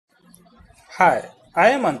Hi, I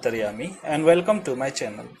am Antaryami and welcome to my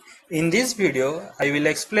channel. In this video, I will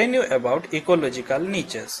explain you about ecological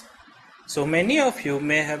niches. So many of you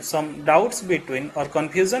may have some doubts between or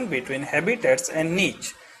confusion between habitats and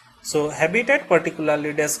niche. So habitat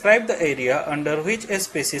particularly describe the area under which a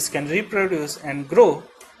species can reproduce and grow,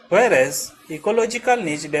 whereas ecological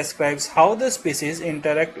niche describes how the species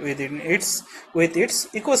interact with its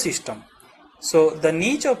ecosystem. So the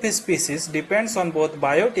niche of a species depends on both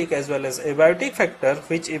biotic as well as abiotic factor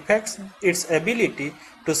which affects its ability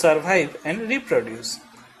to survive and reproduce.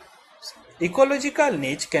 Ecological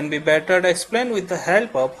niche can be better explained with the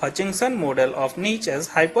help of Hutchinson model of niche as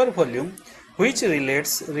hypervolume, which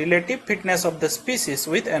relates relative fitness of the species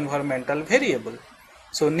with environmental variable.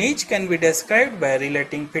 So niche can be described by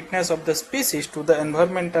relating fitness of the species to the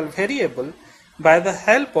environmental variable by the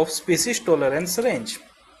help of species tolerance range.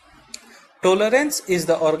 Tolerance is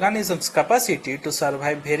the organism's capacity to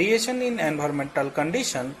survive variation in environmental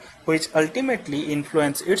conditions which ultimately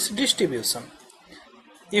influence its distribution.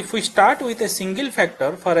 If we start with a single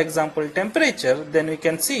factor, for example temperature, then we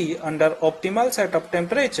can see under optimal set of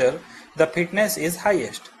temperature, the fitness is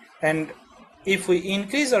highest. And if we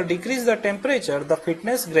increase or decrease the temperature, the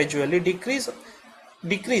fitness gradually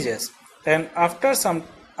decreases. And after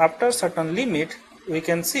certain limit, we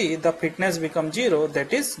can see the fitness become zero,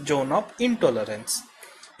 that is zone of intolerance.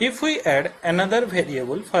 If we add another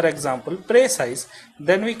variable, for example prey size,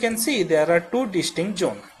 then we can see there are two distinct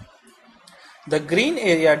zones. The green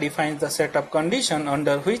area defines the set of condition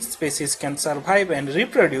under which species can survive and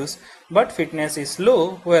reproduce, but fitness is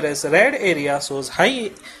low, whereas red area shows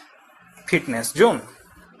high fitness zone.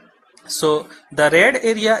 So the red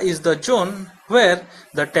area is the zone where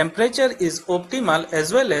the temperature is optimal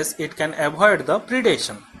as well as it can avoid the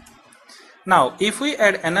predation. Now if we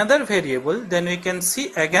add another variable, then we can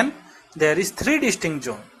see again there is three distinct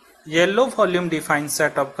zones. Yellow volume defines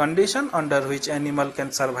set of condition under which animal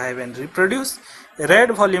can survive and reproduce.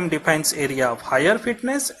 Red volume defines area of higher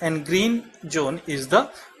fitness, and green zone is the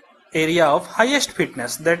area of highest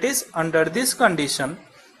fitness. That is, under this condition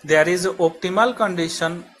there is an optimal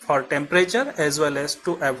condition for temperature as well as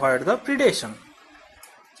to avoid the predation.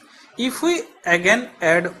 If we again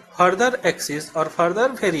add further axis or further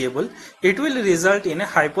variable, it will result in a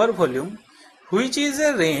hypervolume, which is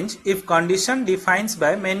a range if condition defines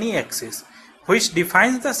by many axes, which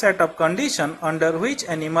defines the set of condition under which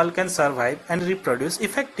animal can survive and reproduce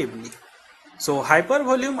effectively. So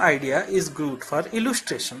hypervolume idea is good for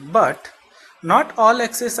illustration, but not all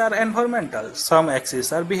axes are environmental, some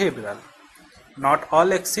axes are behavioral. Not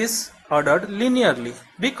all axes ordered linearly,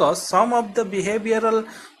 because some of the behavioral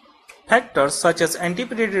factors such as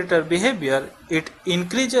anti-predator behavior, it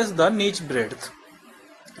increases the niche breadth,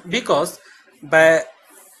 because by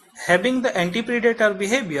having the anti-predator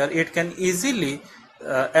behavior it can easily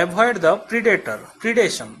avoid the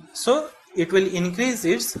predation, so it will increase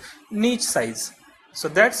its niche size. So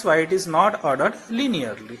that's why it is not ordered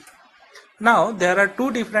linearly. Now there are two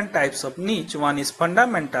different types of niche. One is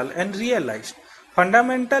fundamental and realized.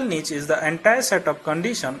 Fundamental niche is the entire set of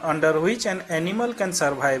conditions under which an animal can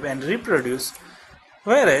survive and reproduce,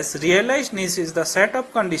 whereas realized niche is the set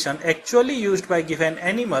of conditions actually used by given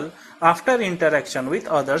animal after interaction with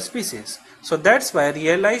other species. So that's why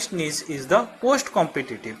realized niche is the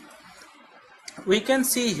post-competitive. We can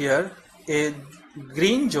see here a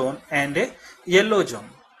green zone and a yellow zone.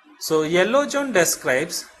 So yellow zone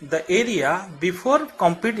describes the area before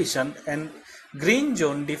competition and green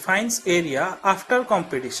zone defines area after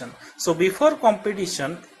competition. So before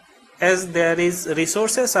competition, as there is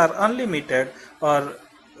resources are unlimited or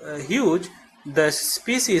huge, the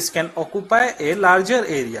species can occupy a larger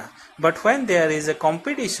area. But when there is a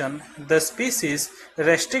competition, the species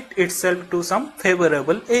restrict itself to some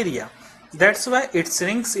favorable area. That's why it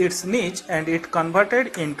shrinks its niche and it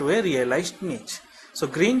converted into a realized niche. So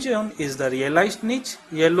green zone is the realized niche,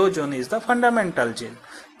 yellow zone is the fundamental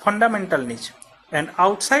niche, and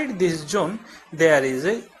outside this zone there is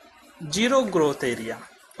a zero growth area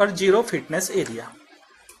or zero fitness area.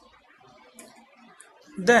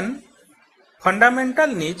 Then fundamental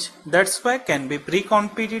niche, that's why can be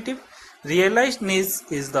pre-competitive, realized niche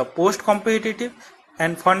is the post-competitive,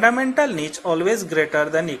 and fundamental niche always greater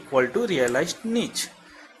than equal to realized niche.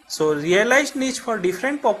 So realized niche for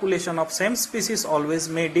different population of same species always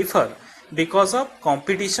may differ because of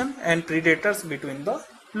competition and predators between the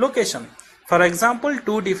location. For example,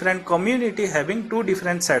 two different community having two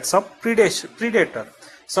different sets of predator.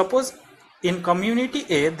 Suppose in community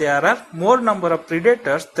A there are more number of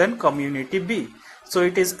predators than community B. So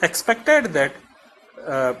it is expected that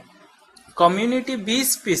community B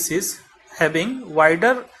species having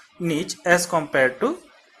wider niche as compared to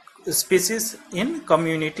species in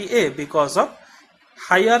community A because of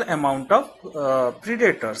higher amount of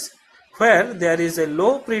predators. Where there is a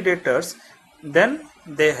low predators, then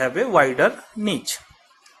they have a wider niche.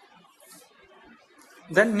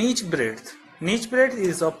 Then niche breadth. Niche breadth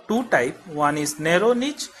is of two types. One is narrow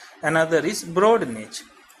niche, another is broad niche.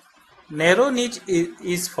 Narrow niche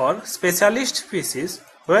is for specialist species,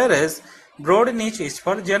 whereas broad niche is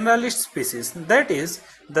for generalist species. That is,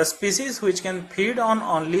 the species which can feed on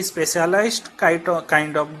only specialized kind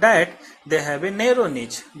of diet, they have a narrow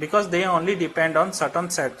niche because they only depend on certain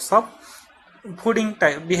sets of fooding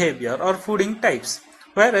type behavior or fooding types.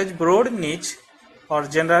 Whereas broad niche or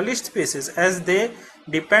generalist species, as they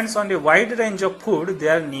depends on a wide range of food,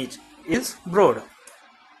 their niche is broad.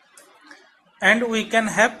 And we can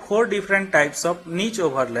have four different types of niche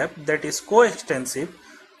overlap, that is coextensive,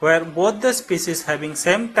 where both the species having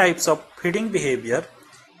same types of feeding behavior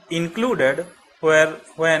included, where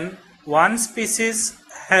when one species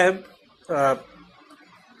have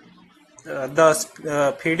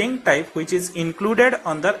the feeding type which is included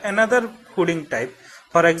under another fooding type.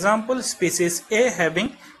 For example, species A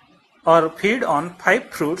having or feed on 5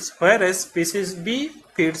 fruits, whereas species B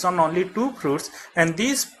feeds on only 2 fruits, and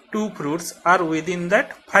these 2 fruits are within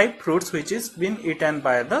that 5 fruits which is been eaten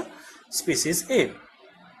by the species A.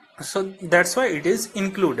 So that's why it is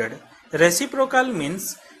included. Reciprocal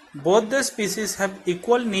means both the species have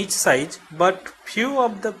equal niche size, but few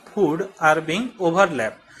of the food are being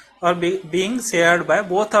overlapped or being shared by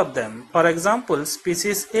both of them. For example,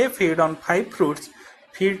 species A feed on 5 fruits,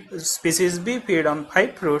 species B feed on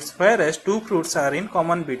 5 fruits, whereas 2 fruits are in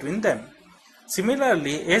common between them.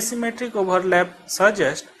 Similarly, asymmetric overlap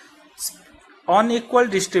suggests unequal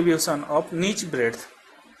distribution of niche breadth.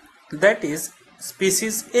 That is,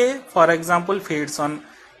 species A, for example, feeds on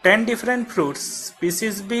 10 different fruits,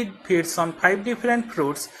 species B feeds on 5 different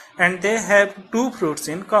fruits, and they have 2 fruits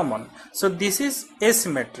in common. So this is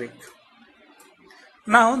asymmetric.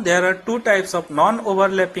 Now there are two types of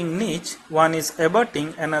non-overlapping niche. One is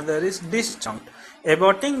abutting, another is disjunct.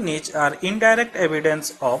 Abutting niche are indirect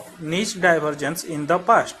evidence of niche divergence in the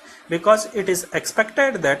past, because it is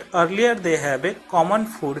expected that earlier they have a common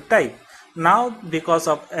food type. Now because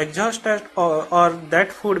of exhausted or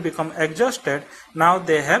that food become exhausted, now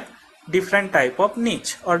they have different type of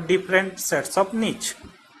niche or different sets of niche.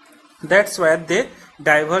 That's why they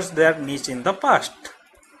diverge their niche in the past.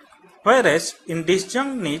 Whereas in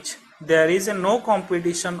disjunct niche, there is a no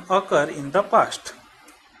competition occur in the past.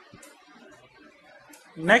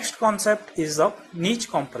 Next concept is of niche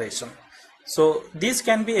compression. So this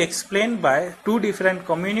can be explained by two different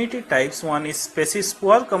community types. One is species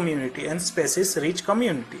poor community and species rich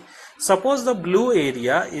community. Suppose the blue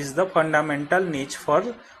area is the fundamental niche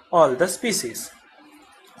for all the species.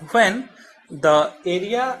 When the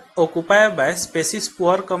area occupied by species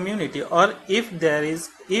poor community, or if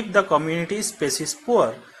the community is species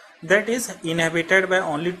poor, that is inhabited by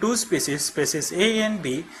only two species, species A and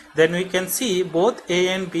B, then we can see both A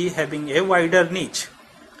and B having a wider niche.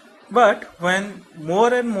 But when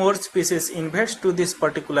more and more species invades to this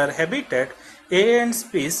particular habitat, A and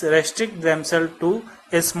species restrict themselves to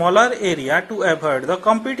a smaller area to avoid the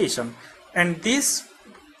competition, and this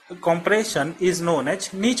compression is known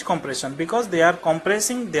as niche compression, because they are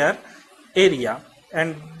compressing their area,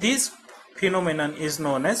 and this phenomenon is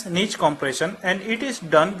known as niche compression, and it is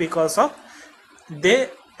done because of they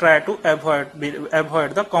try to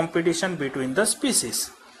avoid the competition between the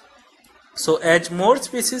species. So as more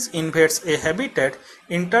species invades a habitat,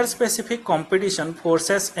 interspecific competition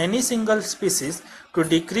forces any single species to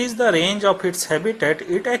decrease the range of its habitat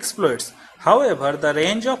it exploits. However, the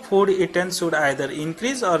range of food eaten should either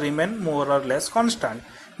increase or remain more or less constant.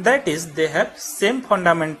 That is, they have same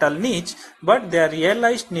fundamental niche, but their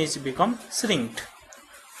realized niche become shrinked.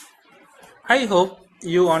 I hope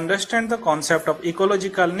you understand the concept of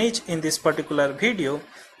ecological niche in this particular video,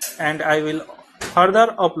 and I will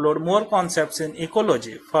further upload more concepts in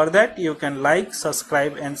ecology. For that, you can like,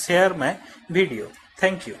 subscribe and share my video.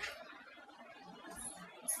 Thank you.